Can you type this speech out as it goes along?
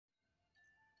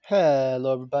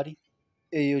Hello everybody,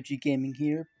 AOG Gaming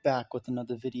here, back with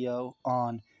another video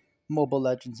on Mobile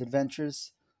Legends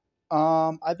Adventures.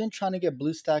 I've been trying to get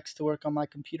BlueStacks to work on my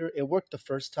computer. It worked the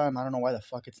first time. I don't know why the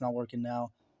fuck it's not working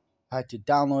now. I had to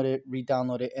download it,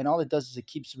 re-download it, and all it does is it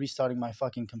keeps restarting my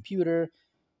fucking computer.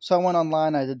 So I went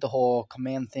online, I did the whole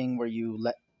command thing where you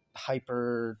let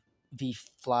Hyper-V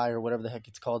fly or whatever the heck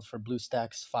it's called for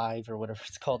BlueStacks 5 or whatever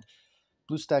it's called.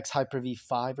 BlueStacks Hyper-V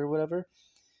 5 or whatever,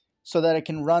 so that I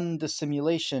can run the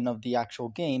simulation of the actual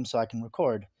game so I can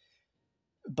record.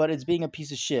 But it's being a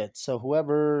piece of shit. So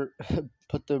whoever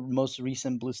put the most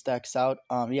recent BlueStacks out,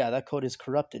 yeah, that code is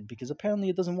corrupted because apparently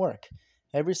it doesn't work.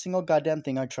 Every single goddamn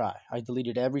thing I try. I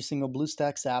deleted every single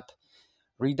BlueStacks app,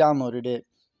 re-downloaded it,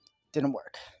 didn't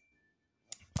work.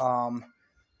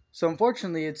 So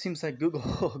unfortunately, it seems like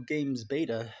Google Games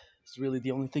Beta is really the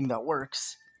only thing that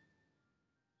works.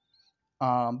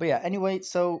 But yeah, anyway,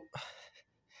 so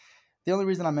the only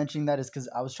reason I'm mentioning that is because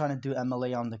I was trying to do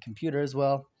MLA on the computer as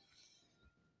well.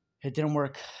 It didn't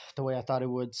work the way I thought it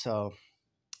would, so...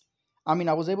 I mean,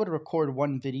 I was able to record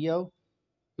one video.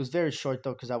 It was very short,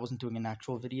 though, because I wasn't doing an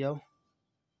actual video.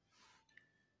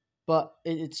 But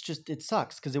it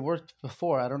sucks, because it worked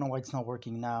before. I don't know why it's not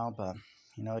working now, but,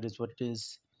 you know, it is what it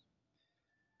is.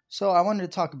 So I wanted to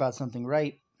talk about something,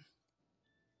 right?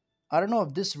 I don't know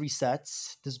if this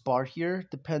resets, this bar here,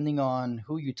 depending on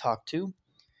who you talk to.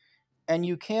 And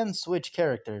you can switch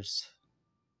characters.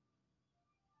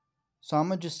 So I'm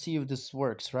going to just see if this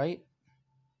works, right?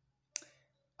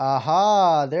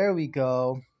 Aha, there we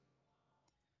go.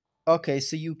 Okay,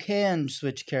 so you can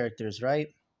switch characters, right?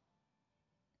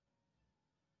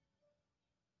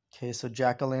 Okay, so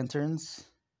jack-o'-lanterns.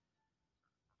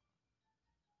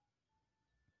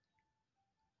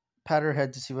 Pat her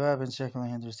head to see what happens.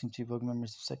 Jack-o'-lanterns seem to evoke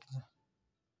memories of seconds.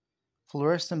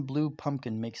 Fluorescent blue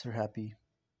pumpkin makes her happy.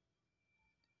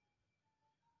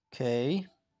 Okay,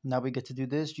 now we get to do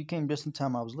this. You came just in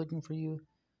time. I was looking for you.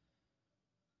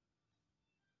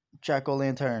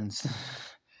 Jack-o'-lanterns.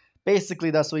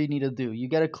 Basically, that's what you need to do. You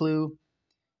get a clue,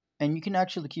 and you can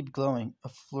actually keep glowing. A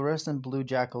fluorescent blue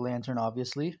jack-o'-lantern,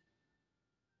 obviously.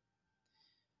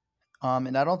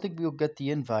 And I don't think we'll get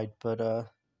the invite, but I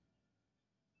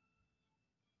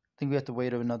think we have to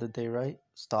wait another day, right?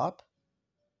 Stop.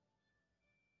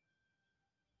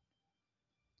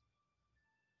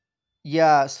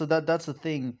 Yeah, so that's the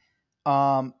thing.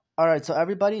 All right, so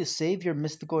everybody save your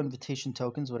mystical invitation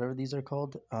tokens, whatever these are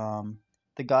called.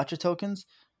 The gotcha tokens,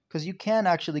 because you can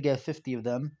actually get 50 of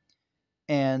them,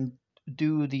 and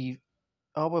do the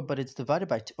but it's divided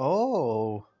by two.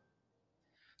 Oh,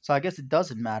 so I guess it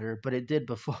doesn't matter, but it did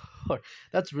before.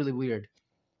 That's really weird.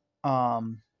 But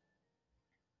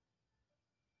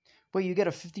you get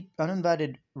a 50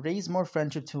 uninvited. Raise more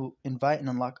friendship to invite and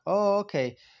unlock. Oh,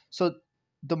 okay. So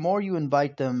the more you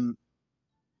invite them,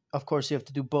 of course, you have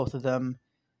to do both of them.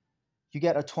 You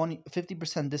get a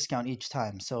 50% discount each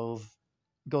time. So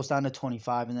it goes down to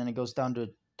 25 and then it goes down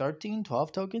to 13,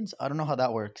 12 tokens. I don't know how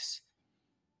that works.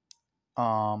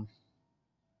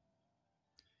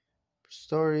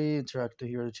 Story, interact with the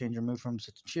hero to change your mood from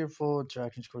sad to cheerful.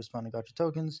 Interactions correspond to gotcha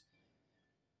tokens.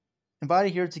 Invite a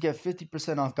hero to get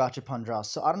 50% off gachapon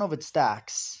draws. So I don't know if it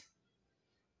stacks.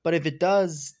 But if it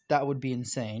does, that would be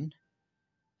insane.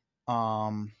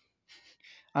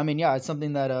 I mean, yeah, it's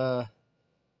something that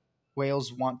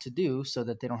whales want to do so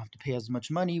that they don't have to pay as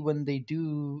much money when they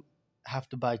do have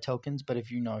to buy tokens. But if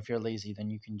you're lazy, then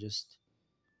you can just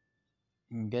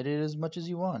get it as much as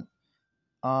you want.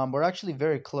 We're actually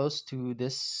very close to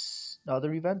this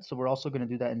other event, so we're also going to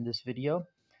do that in this video.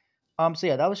 So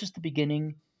yeah, that was just the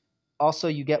beginning. Also,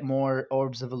 you get more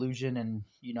orbs of illusion, and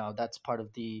that's part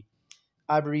of the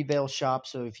Ivory Veil shop.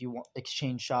 So if you want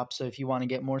exchange shop, so if you want to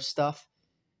get more stuff,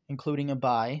 including a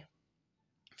buy,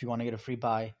 if you want to get a free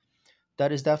buy,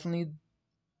 that is definitely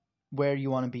where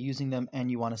you want to be using them, and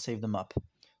you want to save them up.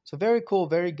 So very cool,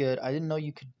 very good. I didn't know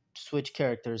you could switch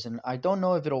characters, and I don't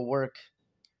know if it'll work.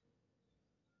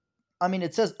 I mean,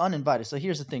 it says uninvited. So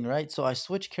here's the thing, right? So I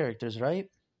switch characters,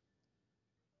 right?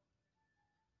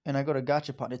 And I go to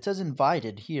Gachapon. It says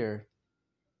invited here,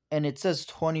 and it says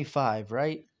 25,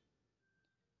 right?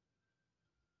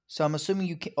 So I'm assuming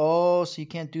you can. Oh, so you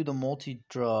can't do the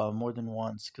multi-draw more than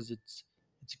once because it's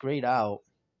grayed out.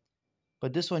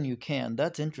 But this one you can.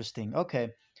 That's interesting.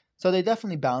 Okay, so they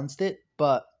definitely balanced it,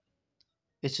 but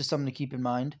it's just something to keep in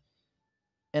mind.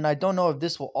 And I don't know if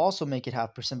this will also make it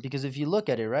 0.5%, because if you look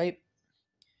at it, right,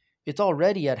 it's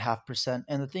already at 0.5%.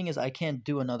 And the thing is, I can't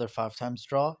do another 5 times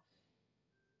draw.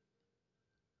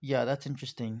 Yeah, that's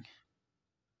interesting.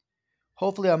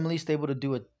 Hopefully, I'm at least able to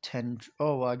do a 10.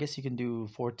 Oh, well, I guess you can do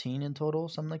 14 in total,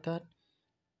 something like that.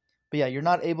 But yeah, you're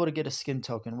not able to get a skin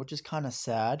token, which is kind of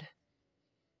sad.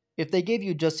 If they gave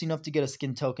you just enough to get a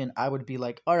skin token, I would be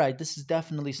like, all right, this is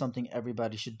definitely something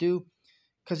everybody should do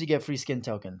because you get free skin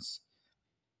tokens.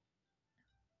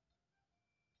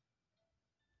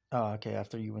 Oh, okay,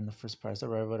 after you win the first prize. All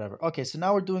right, whatever. Okay, so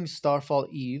now we're doing Starfall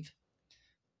Eve.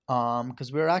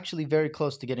 Because we're actually very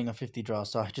close to getting a 50 draw,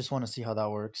 so I just want to see how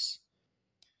that works.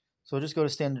 So we'll just go to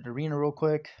standard arena real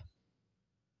quick.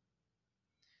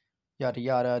 Yada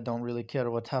yada, don't really care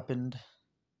what happened.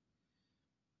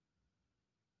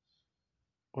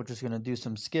 We're just gonna do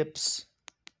some skips.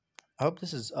 I hope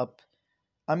this is up.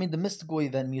 I mean, the mystical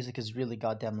event music is really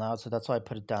goddamn loud, so that's why I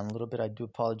put it down a little bit. I do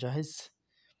apologize.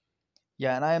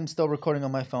 Yeah, and I am still recording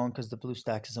on my phone because the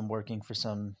BlueStacks isn't working for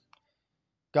some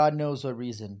God knows what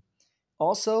reason.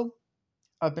 Also,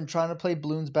 I've been trying to play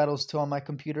Bloons Battles 2 on my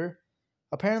computer.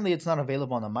 Apparently, it's not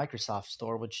available on the Microsoft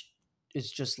Store, which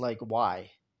is just like,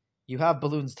 why? You have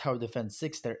Bloons Tower Defense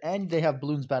 6 there, and they have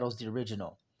Bloons Battles the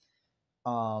original.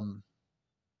 Um,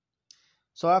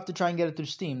 so I have to try and get it through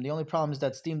Steam. The only problem is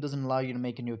that Steam doesn't allow you to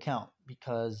make a new account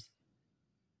because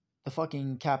the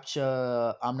fucking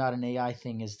CAPTCHA I'm not an AI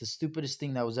thing is the stupidest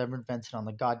thing that was ever invented on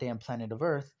the goddamn planet of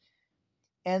Earth.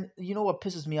 And you know what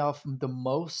pisses me off the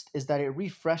most is that it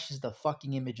refreshes the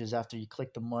fucking images after you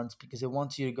click them once because it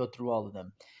wants you to go through all of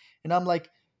them. And I'm like,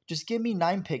 just give me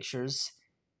 9 pictures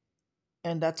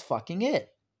and that's fucking it.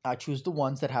 I choose the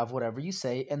ones that have whatever you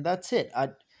say and that's it.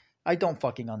 I don't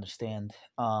fucking understand.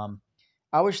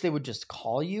 I wish they would just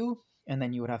call you and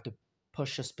then you would have to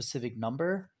push a specific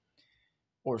number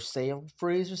or say a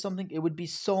phrase or something. It would be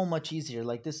so much easier.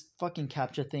 Like this fucking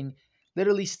captcha thing.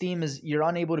 Literally, Steam is you're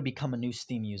unable to become a new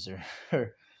Steam user.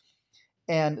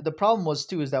 And the problem was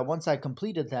too is that once I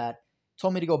completed that, it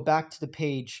told me to go back to the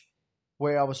page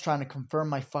where I was trying to confirm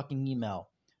my fucking email.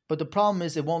 But the problem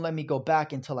is it won't let me go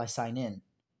back until I sign in.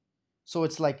 So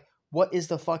it's like, what is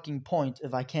the fucking point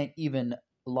if I can't even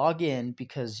log in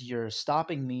because you're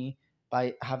stopping me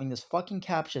by having this fucking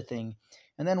captcha thing?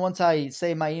 And then once I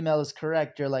say my email is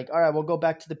correct, you're like, all right, we'll go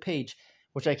back to the page,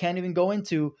 which I can't even go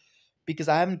into because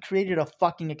I haven't created a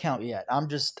fucking account yet. I'm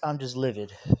just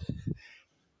livid.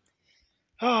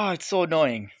 Oh, it's so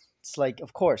annoying. It's like,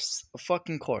 of course, a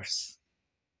fucking course.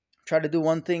 Try to do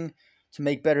one thing to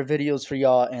make better videos for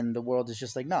y'all, and the world is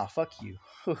just like, nah, fuck you.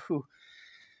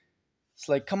 It's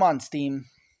like, come on, Steam.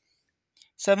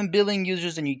 7 billion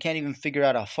users, and you can't even figure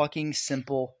out a fucking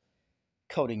simple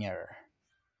coding error.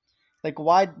 Like,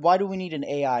 why do we need an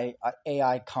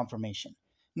AI confirmation?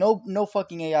 No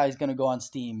fucking AI is gonna go on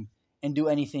Steam and do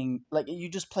anything. Like, you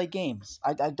just play games.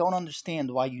 I don't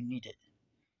understand why you need it.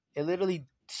 It literally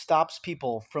stops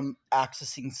people from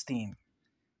accessing Steam.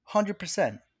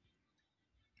 100%.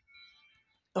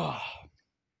 Oh,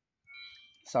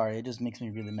 sorry, it just makes me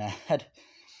really mad.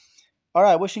 All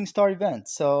right, wishing star event.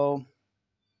 So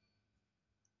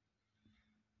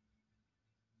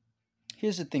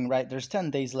here's the thing, right? There's 10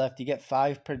 days left. You get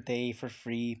 5 per day for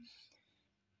free.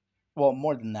 Well,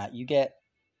 more than that. You get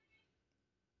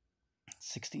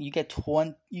 16. You get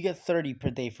 20. You get 30 per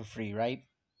day for free, right?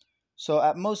 So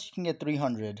at most you can get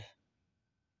 300,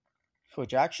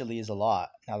 which actually is a lot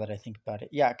now that I think about it.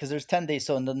 Yeah, because there's 10 days.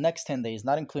 So in the next 10 days,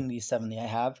 not including these 70 I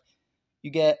have,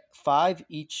 you get 5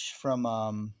 each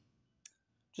from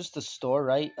just the store,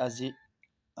 right? As it,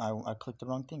 I clicked the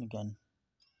wrong thing again.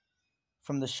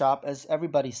 From the shop, as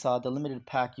everybody saw, the limited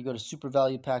pack. You go to super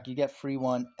value pack, you get free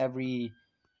one every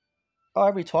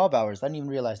 12 hours. I didn't even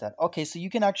realize that. Okay, so you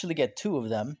can actually get 2 of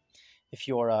them if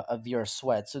you're a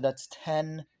sweat. So that's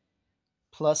 10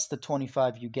 plus the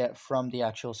 25 you get from the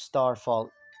actual Starfall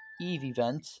Eve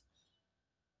event,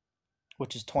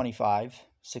 which is 25.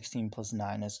 16 plus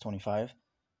 9 is 25.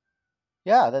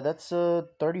 Yeah, that's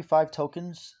 35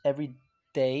 tokens every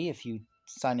day if you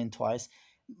sign in twice.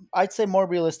 I'd say more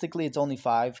realistically, it's only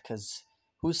 5 because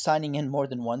who's signing in more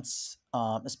than once?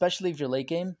 Especially if you're late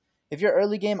game. If you're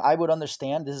early game, I would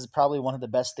understand. This is probably one of the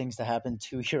best things to happen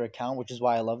to your account, which is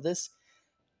why I love this.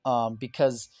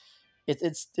 Because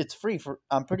it's free for.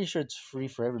 I'm pretty sure it's free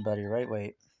for everybody, right?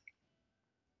 Wait.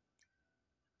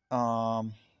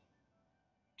 Um,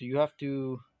 do you have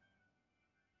to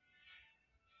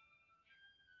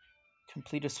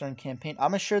complete a certain campaign?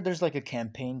 I'm sure there's like a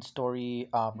campaign story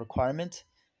requirement.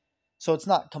 So it's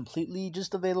not completely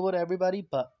just available to everybody,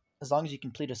 but as long as you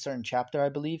complete a certain chapter, I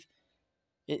believe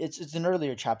it's an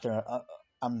earlier chapter.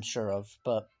 I'm sure of,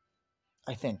 but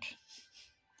I think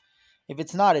if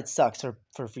it's not, it sucks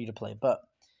for free to play. But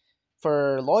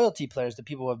for loyalty players, the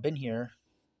people who have been here,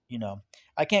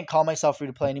 I can't call myself free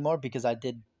to play anymore because I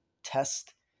did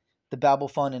test the Babel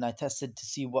Fund and I tested to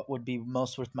see what would be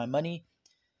most worth my money.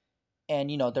 And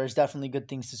there's definitely good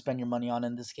things to spend your money on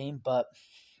in this game, but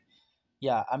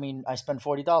yeah, I mean, I spent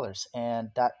 $40,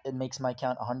 and that it makes my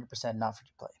account 100% not free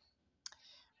to play,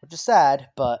 which is sad,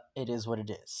 but it is what it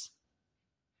is.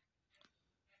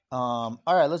 All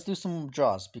right, let's do some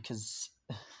draws because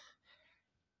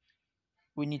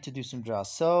we need to do some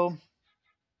draws. So,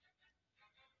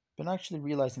 been actually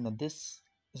realizing that this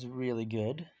is really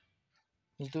good.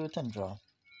 Let's do a 10 draw.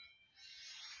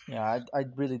 Yeah, I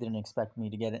really didn't expect me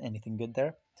to get anything good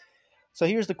there. So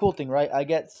here's the cool thing, right? I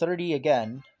get 30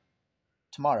 again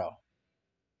tomorrow.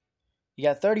 You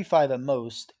get 35 at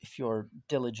most if you're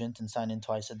diligent and sign in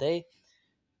twice a day,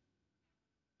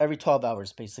 every 12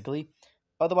 hours basically.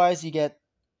 Otherwise, you get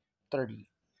 30,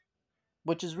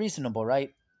 which is reasonable,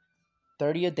 right?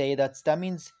 30 a day, that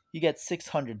means you get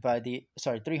 600 by the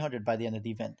 300 by the end of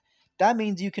the event. That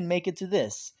means you can make it to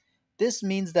this. This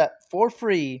means that for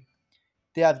free,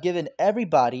 they have given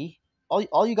everybody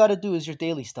all you got to do is your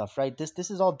daily stuff, right?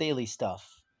 This is all daily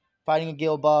stuff. Fighting a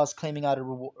guild boss, claiming out a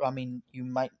reward. I mean, you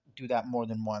might do that more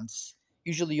than once.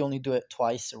 Usually, you only do it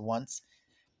twice or once.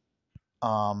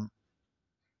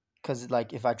 Because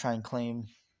like if I try and claim,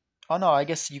 oh no, I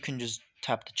guess you can just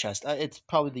tap the chest. It's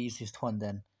probably the easiest one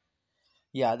then.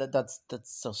 Yeah, that's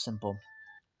so simple.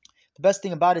 The best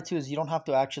thing about it too is you don't have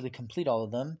to actually complete all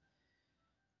of them.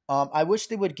 I wish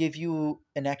they would give you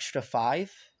an extra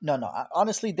five. No, no.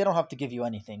 Honestly, they don't have to give you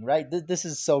anything, right? This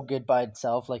is so good by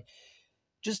itself. Like,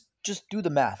 just do the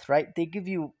math, right? They give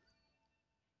you.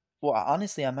 Well,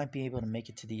 honestly, I might be able to make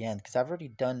it to the end because I've already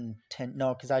done 10.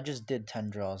 No, because I just did 10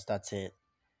 draws. That's it.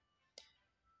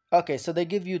 Okay, so they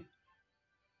give you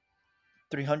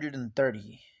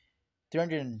 330,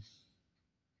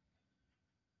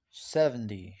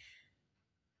 370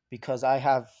 because I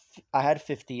had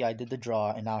 50. I did the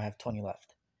draw, and now I have 20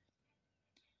 left.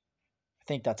 I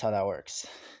think that's how that works.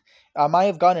 I might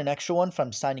have gotten an extra one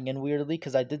from signing in weirdly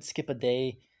because I did skip a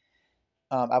day.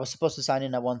 I was supposed to sign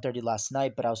in at 1:30 last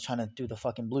night, but I was trying to do the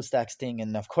fucking BlueStacks thing,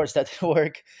 and of course that didn't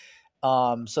work.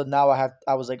 So now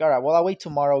I was like, all right, well, I'll wait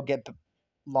tomorrow, get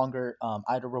longer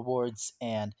idle rewards,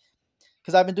 and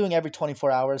because I've been doing every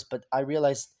 24 hours, but I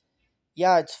realized,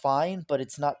 yeah, it's fine, but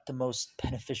it's not the most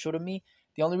beneficial to me.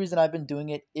 The only reason I've been doing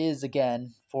it is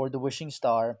again for the Wishing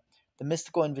Star, the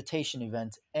Mystical Invitation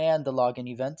event, and the login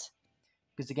event.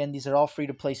 Because again, these are all free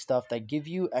to play stuff that give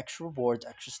you extra rewards,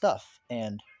 extra stuff.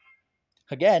 And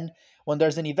again, when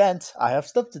there's an event, I have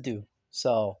stuff to do.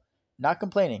 So, not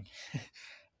complaining.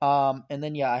 And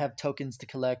then yeah, I have tokens to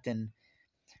collect, and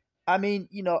I mean,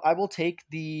 I will take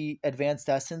the advanced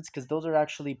essence because those are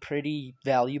actually pretty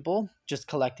valuable. Just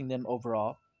collecting them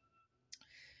overall.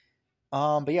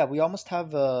 But yeah, we almost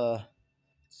have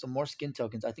some more skin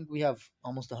tokens. I think we have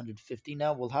almost 150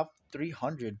 now. We'll have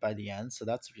 300 by the end, so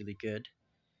that's really good.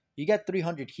 You get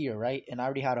 300 here, right? And I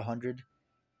already had 100.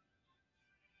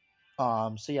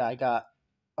 So yeah, I got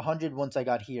 100 once I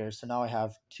got here. So now I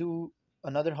have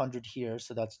another 100 here,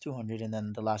 so that's 200, and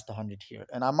then the last 100 here.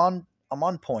 And I'm on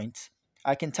point.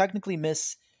 I can technically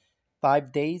miss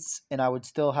 5 days, and I would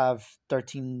still have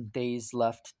 13 days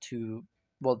left to.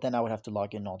 Well, then I would have to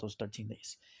log in all those 13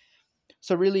 days.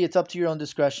 So really, it's up to your own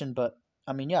discretion. But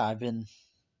I mean, yeah, I've been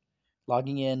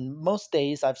logging in most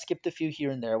days. I've skipped a few here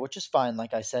and there, which is fine.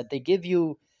 Like I said, they give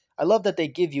you. I love that they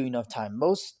give you enough time.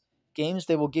 Most games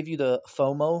they will give you the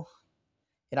FOMO,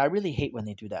 and I really hate when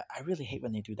they do that. I really hate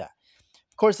when they do that.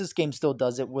 Of course, this game still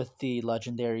does it with the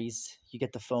legendaries. You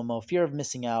get the FOMO, fear of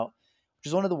missing out, which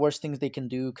is one of the worst things they can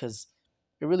do because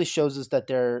it really shows us that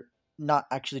they're not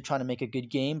actually trying to make a good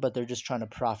game, but they're just trying to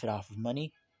profit off of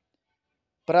money.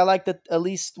 But I like that at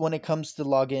least when it comes to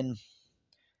login,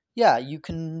 yeah, you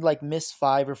can like miss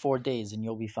 5 or 4 days and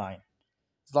you'll be fine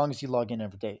as long as you log in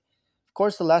every day. Of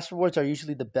course, the last rewards are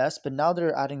usually the best, but now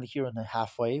they're adding the hero in the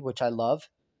halfway, which I love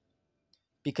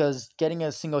because getting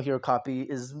a single hero copy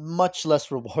is much less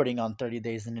rewarding on 30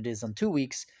 days than it is on 2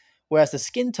 weeks. Whereas the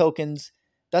skin tokens,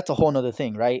 that's a whole nother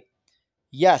thing, right?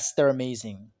 Yes, they're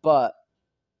amazing, but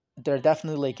they're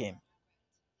definitely late game.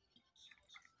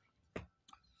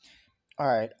 All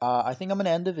right, I think I'm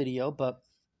gonna end the video, but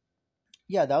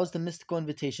yeah, that was the mystical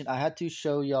invitation. I had to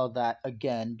show y'all that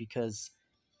again because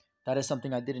that is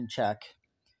something I didn't check.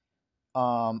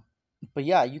 Um, but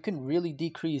yeah, you can really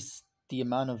decrease the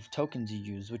amount of tokens you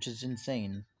use, which is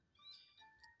insane.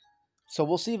 So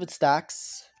we'll see if it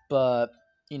stacks, but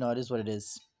it is what it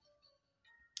is.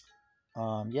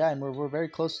 Yeah, and we're very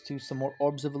close to some more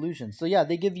orbs of illusion. So yeah,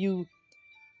 they give you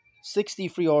 60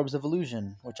 free orbs of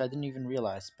illusion, which I didn't even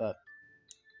realize. But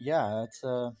yeah, it's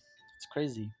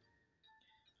crazy.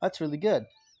 That's really good.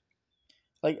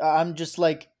 Like I'm just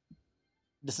like,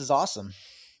 this is awesome.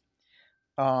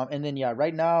 And then yeah,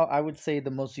 right now I would say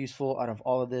the most useful out of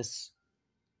all of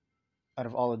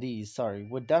these, sorry,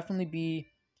 would definitely be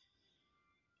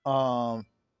um,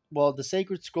 well, the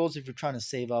Sacred Scrolls if you're trying to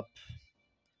save up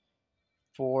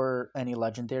for any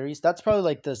legendaries. That's probably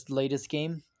like the latest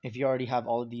game if you already have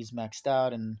all of these maxed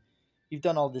out and you've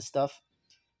done all this stuff.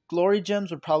 Glory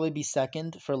gems would probably be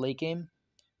second for late game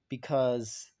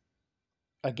because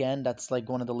again, that's like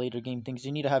one of the later game things.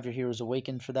 You need to have your heroes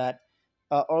awakened for that.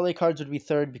 Orlay cards would be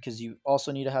third because you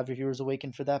also need to have your heroes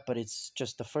awakened for that, but it's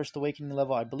just the first awakening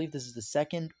level. I believe this is the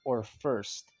second or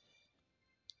first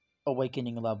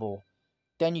awakening level.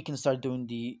 Then you can start doing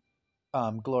the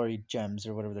glory gems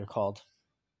or whatever they're called.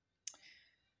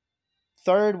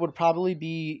 Third would probably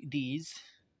be these.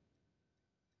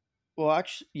 Well,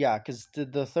 actually, yeah, because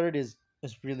the third is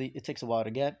really it takes a while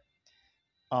to get.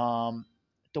 Um,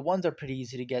 the ones are pretty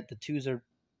easy to get. The twos are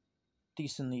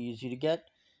decently easy to get.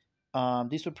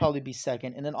 These would probably be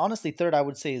second, and then honestly, third I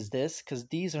would say is this because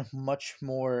these are much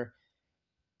more.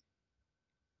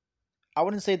 I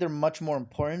wouldn't say they're much more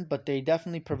important, but they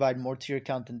definitely provide more to your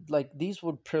account than like these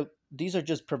would. These are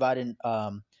just providing.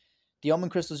 The Omen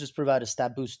crystals just provide a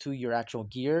stat boost to your actual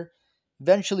gear.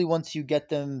 Eventually, once you get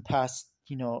them past,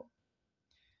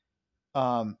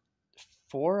 um,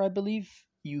 four, I believe,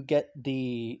 you get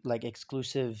the like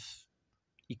exclusive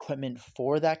equipment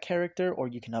for that character, or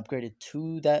you can upgrade it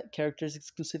to that character's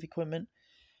exclusive equipment.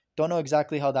 Don't know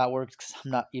exactly how that works because I'm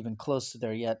not even close to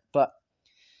there yet. But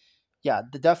yeah,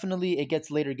 definitely it gets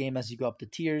later game as you go up the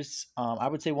tiers. I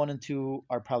would say one and two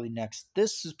are probably next.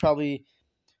 This is probably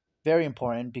very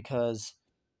important because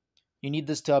you need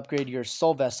this to upgrade your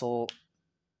soul vessel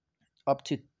up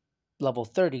to level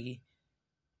 30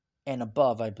 and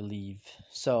above, I believe.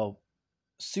 So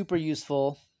super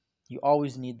useful. You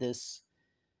always need this.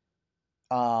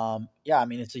 Yeah, I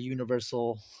mean it's a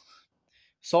universal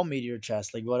soul meteor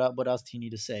chest. Like what else do you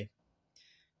need to say?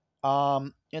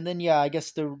 And then yeah, I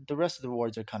guess the rest of the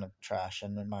rewards are kind of trash,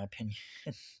 and in my opinion,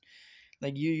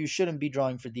 like you shouldn't be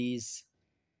drawing for these.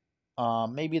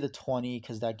 Maybe the 20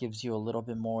 because that gives you a little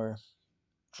bit more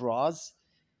draws.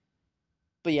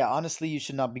 But yeah, honestly, you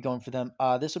should not be going for them.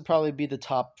 This would probably be the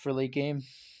top for late game,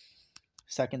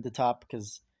 second to top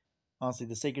because honestly,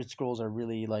 the Sacred Scrolls are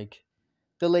really like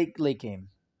the late game.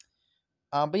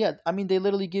 But yeah, I mean they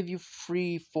literally give you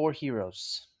free four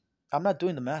heroes. I'm not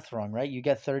doing the math wrong, right? You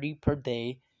get 30 per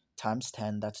day times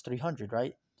 10, that's 300,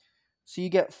 right? So you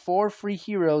get four free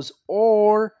heroes,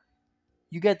 or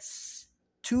you get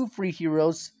two free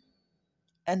heroes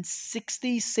and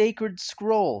 60 sacred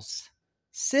scrolls.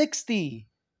 60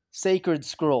 sacred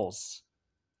scrolls.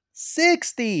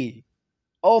 60.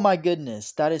 Oh my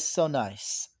goodness, that is so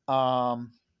nice. Yeah,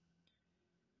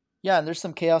 and there's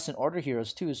some chaos and order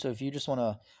heroes too. So if you just want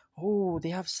to, oh,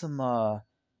 they have some.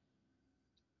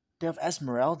 They have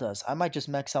Esmeraldas. I might just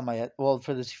max out my well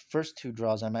for this first two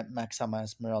draws. I might max out my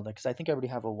Esmeralda because I think I already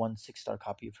have a 1 6-star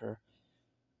copy of her.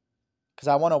 Because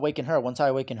I want to awaken her. Once I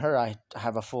awaken her, I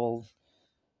have a full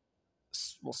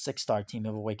 6-star team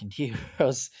of awakened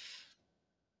heroes.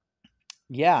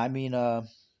 Yeah, I mean,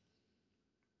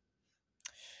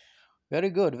 very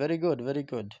good, very good, very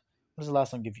good. What does the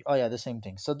last one give you? Oh yeah, the same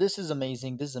thing. So this is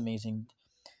amazing. This is amazing.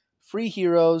 Free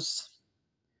heroes.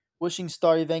 Wishing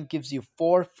Star event gives you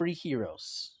 4 free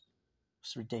heroes.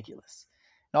 It's ridiculous.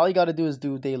 And all you got to do is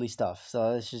do daily stuff.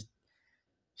 So it's just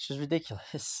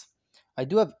ridiculous. I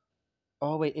do have.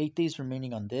 Oh wait, 8 days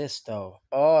remaining on this though.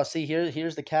 Oh, see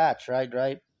here's the catch.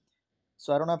 Right.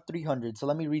 So I don't have 300. So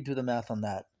let me redo the math on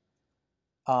that.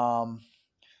 Um,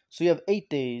 so you have 8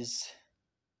 days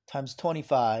times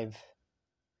 25.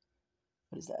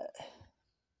 What is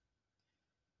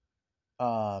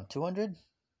that? 200,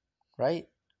 right?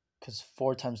 Because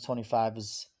 4 times 25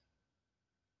 is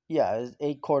yeah,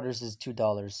 8 quarters is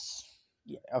 $2.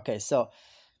 Yeah. Okay, so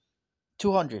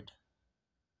 200,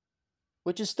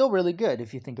 which is still really good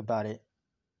if you think about it,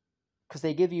 because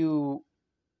they give you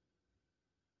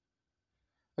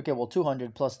okay, well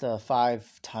 200 plus the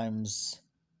 5 times.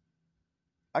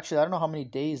 Actually, I don't know how many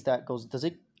days that goes. Does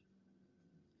it?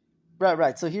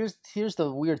 Right. So here's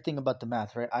the weird thing about the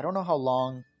math, right? I don't know how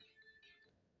long.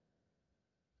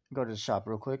 Go to the shop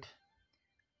real quick.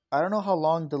 I don't know how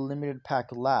long the limited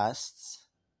pack lasts.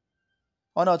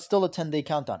 Oh no, it's still a 10-day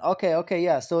countdown. Okay,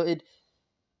 yeah. So you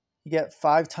get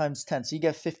 5 times 10, so you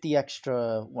get 50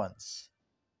 extra ones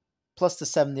plus the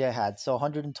 70 I had, so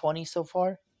 120 so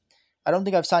far. I don't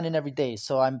think I've signed in every day,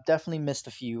 so I'm definitely missed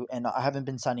a few, and I haven't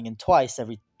been signing in twice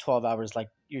every 12 hours like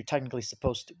you're technically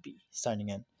supposed to be signing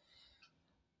in.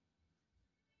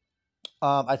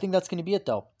 I think that's going to be it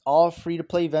though. All free to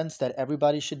play events that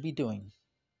everybody should be doing.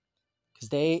 because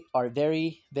they are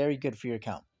very, very good for your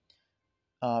account.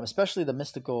 Especially the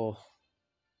mystical.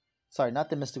 Sorry, not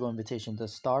the mystical invitation. The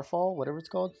Starfall, whatever it's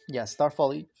called. Yeah,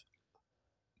 Starfall.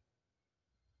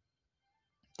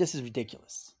 This is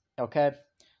ridiculous. Okay,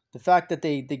 the fact that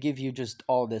they give you just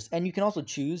all this, and you can also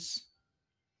choose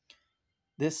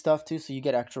this stuff too, so you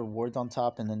get extra rewards on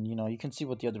top, and then you can see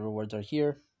what the other rewards are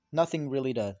here. Nothing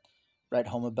really to write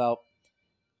home about.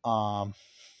 Um,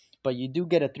 but you do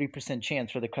get a 3%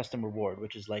 chance for the custom reward,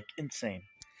 which is like insane.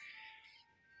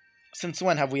 Since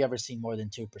when have we ever seen more than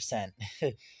 2%?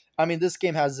 I mean, this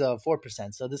game has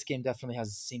 4%, so this game definitely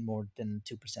has seen more than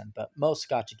 2%. But most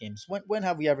gotcha games, when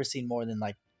have we ever seen more than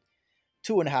like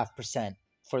 2.5%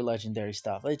 for legendary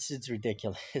stuff? It's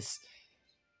ridiculous.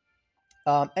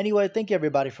 Anyway, thank you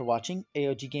everybody for watching.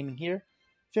 AOG Gaming here.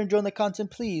 If you're enjoying the content,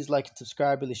 please like and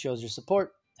subscribe. Really shows your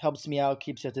support, helps me out,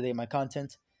 keeps you up to date with my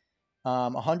content.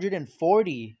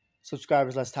 140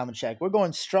 subscribers last time I checked. We're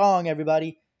going strong,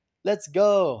 everybody. Let's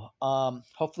go.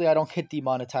 Hopefully I don't get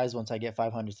demonetized once I get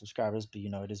 500 subscribers, but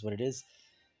it is what it is.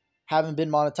 Haven't been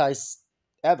monetized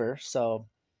ever, so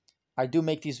I do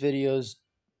make these videos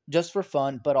just for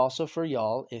fun, but also for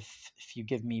y'all if you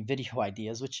give me video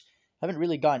ideas, which I haven't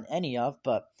really gotten any of,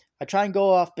 but I try and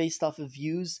go off based off of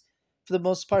views for the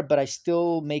most part, but I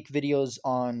still make videos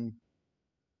on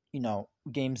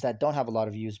games that don't have a lot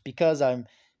of views because I'm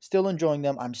still enjoying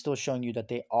them. I'm still showing you that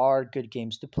they are good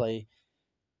games to play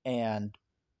and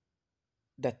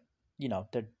that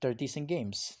they're decent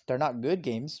games. They're not good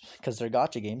games because they're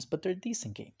gotcha games, but they're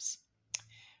decent games.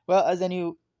 Well, as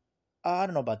any I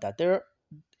don't know about that.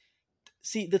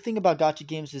 See, the thing about gotcha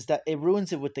games is that it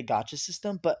ruins it with the gotcha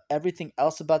system, but everything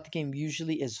else about the game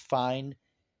usually is fine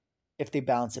if they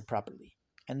balance it properly.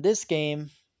 And this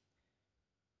game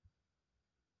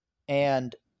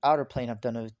and Outer Plane have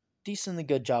done a decently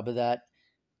good job of that.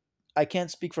 I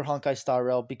can't speak for Honkai Star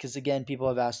Rail because again, people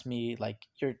have asked me like,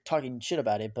 "You're talking shit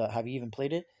about it, but have you even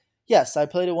played it?" Yes, I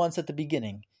played it once at the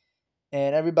beginning,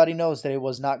 and everybody knows that it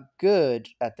was not good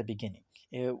at the beginning.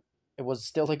 It was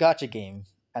still a gotcha game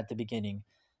at the beginning.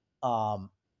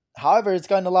 Um, However, it's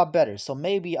gotten a lot better, so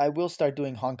maybe I will start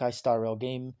doing Honkai Star Rail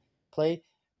gameplay.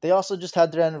 They also just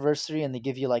had their anniversary, and they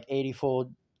give you like 80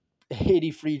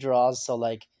 free draws. So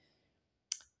like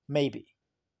maybe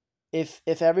if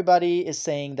everybody is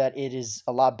saying that it is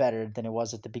a lot better than it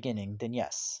was at the beginning, then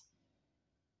yes.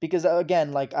 Because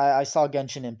again, like I saw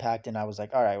Genshin Impact and I was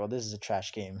like, all right, well, this is a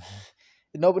trash game.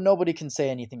 Nobody can say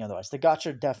anything otherwise. The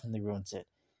gotcha definitely ruins it.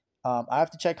 I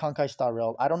have to check Honkai Star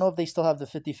Rail. I don't know if they still have the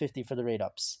 50-50 for the rate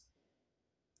ups.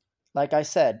 Like I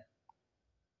said,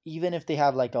 even if they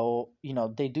have like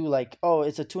they do like, oh,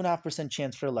 it's a 2.5%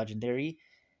 chance for a legendary,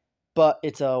 but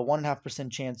it's a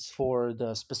 1.5% chance for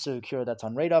the specific hero that's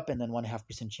on rate up, and then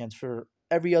 1.5% chance for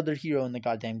every other hero in the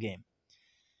goddamn game.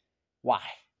 Why?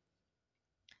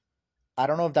 I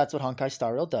don't know if that's what Honkai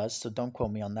Star Rail does, so don't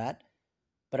quote me on that.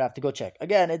 But I have to go check.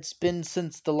 Again, it's been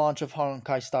since the launch of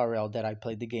Honkai Star Rail that I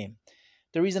played the game.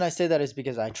 The reason I say that is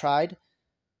because I tried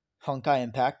Honkai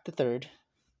Impact the Third.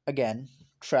 Again,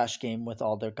 trash game with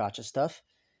all their gotcha stuff.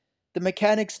 The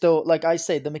mechanics, though, like I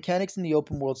say, the mechanics in the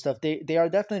open world stuff, they are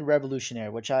definitely revolutionary,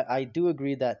 which I do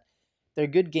agree that they're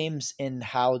good games in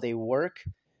how they work,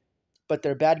 but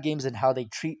they're bad games in how they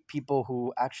treat people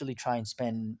who actually try and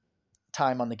spend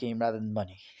time on the game rather than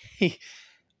money.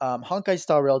 Honkai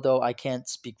Star Rail, though, I can't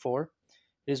speak for.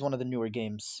 It is one of the newer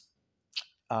games.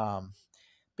 Um,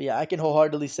 but yeah, I can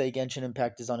wholeheartedly say Genshin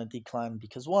Impact is on a decline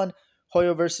because one,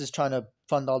 Hoyoverse is trying to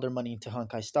fund all their money into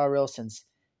Honkai Star Rail since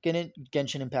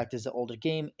Genshin Impact is an older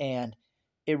game and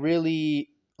it really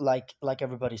like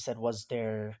everybody said was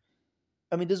their.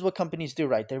 I mean, this is what companies do,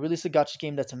 right? They release a gotcha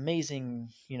game that's amazing,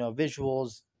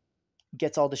 visuals,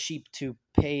 gets all the sheep to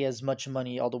pay as much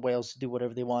money, all the whales to do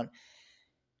whatever they want,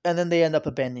 and then they end up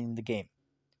abandoning the game.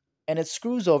 And it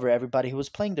screws over everybody who was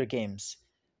playing their games.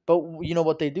 But you know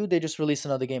what they do? They just release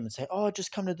another game and say, "Oh,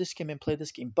 just come to this game and play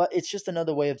this game." But it's just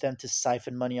another way of them to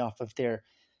siphon money off of their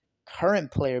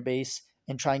current player base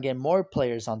and try and get more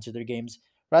players onto their games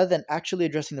rather than actually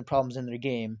addressing the problems in their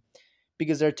game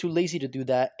because they're too lazy to do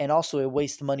that, and also it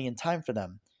wastes money and time for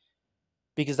them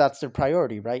because that's their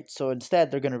priority, right? So instead,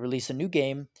 they're going to release a new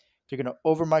game, they're going to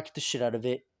overmarket the shit out of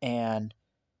it, and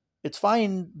it's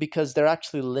fine because they're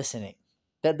actually listening.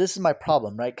 That this is my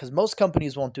problem, right? Because most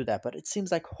companies won't do that, but it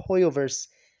seems like Hoyoverse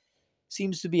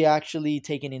seems to be actually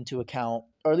taken into account,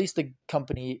 or at least the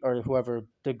company or whoever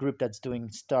the group that's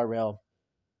doing Star Rail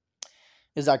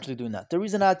is actually doing that. The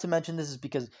reason I had to mention this is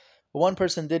because one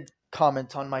person did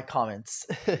comment on my comments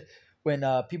when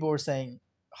people were saying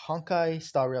Honkai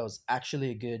Star Rail is actually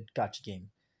a good gotcha game,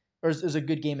 or is a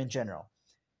good game in general.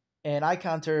 And I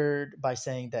countered by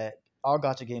saying that all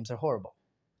gacha games are horrible.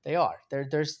 They are.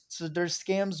 There's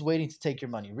scams waiting to take your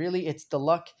money. Really, it's the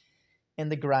luck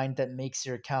and the grind that makes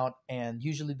your account, and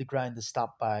usually the grind is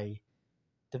stopped by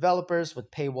developers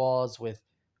with paywalls, with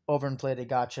overinflated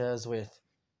gachas, with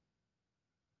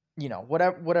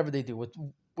whatever they do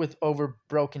with over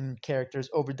broken characters,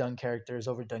 overdone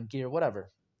gear,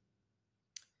 whatever.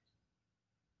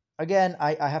 Again,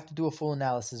 I have to do a full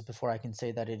analysis before I can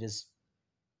say that it is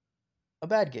a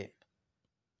bad game.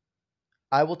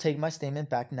 I will take my statement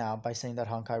back now by saying that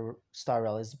Honkai Star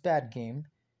Rail is a bad game.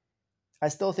 I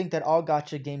still think that all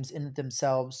gacha games in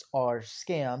themselves are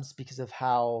scams because of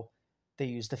how they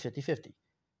use the 50-50.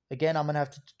 Again, I'm going to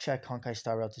have to check Honkai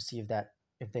Star Rail to see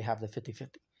if they have the 50-50.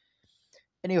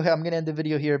 Anyway, I'm going to end the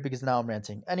video here because now I'm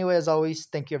ranting. Anyway, as always,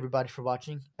 thank you everybody for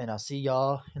watching, and I'll see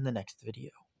y'all in the next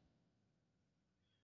video.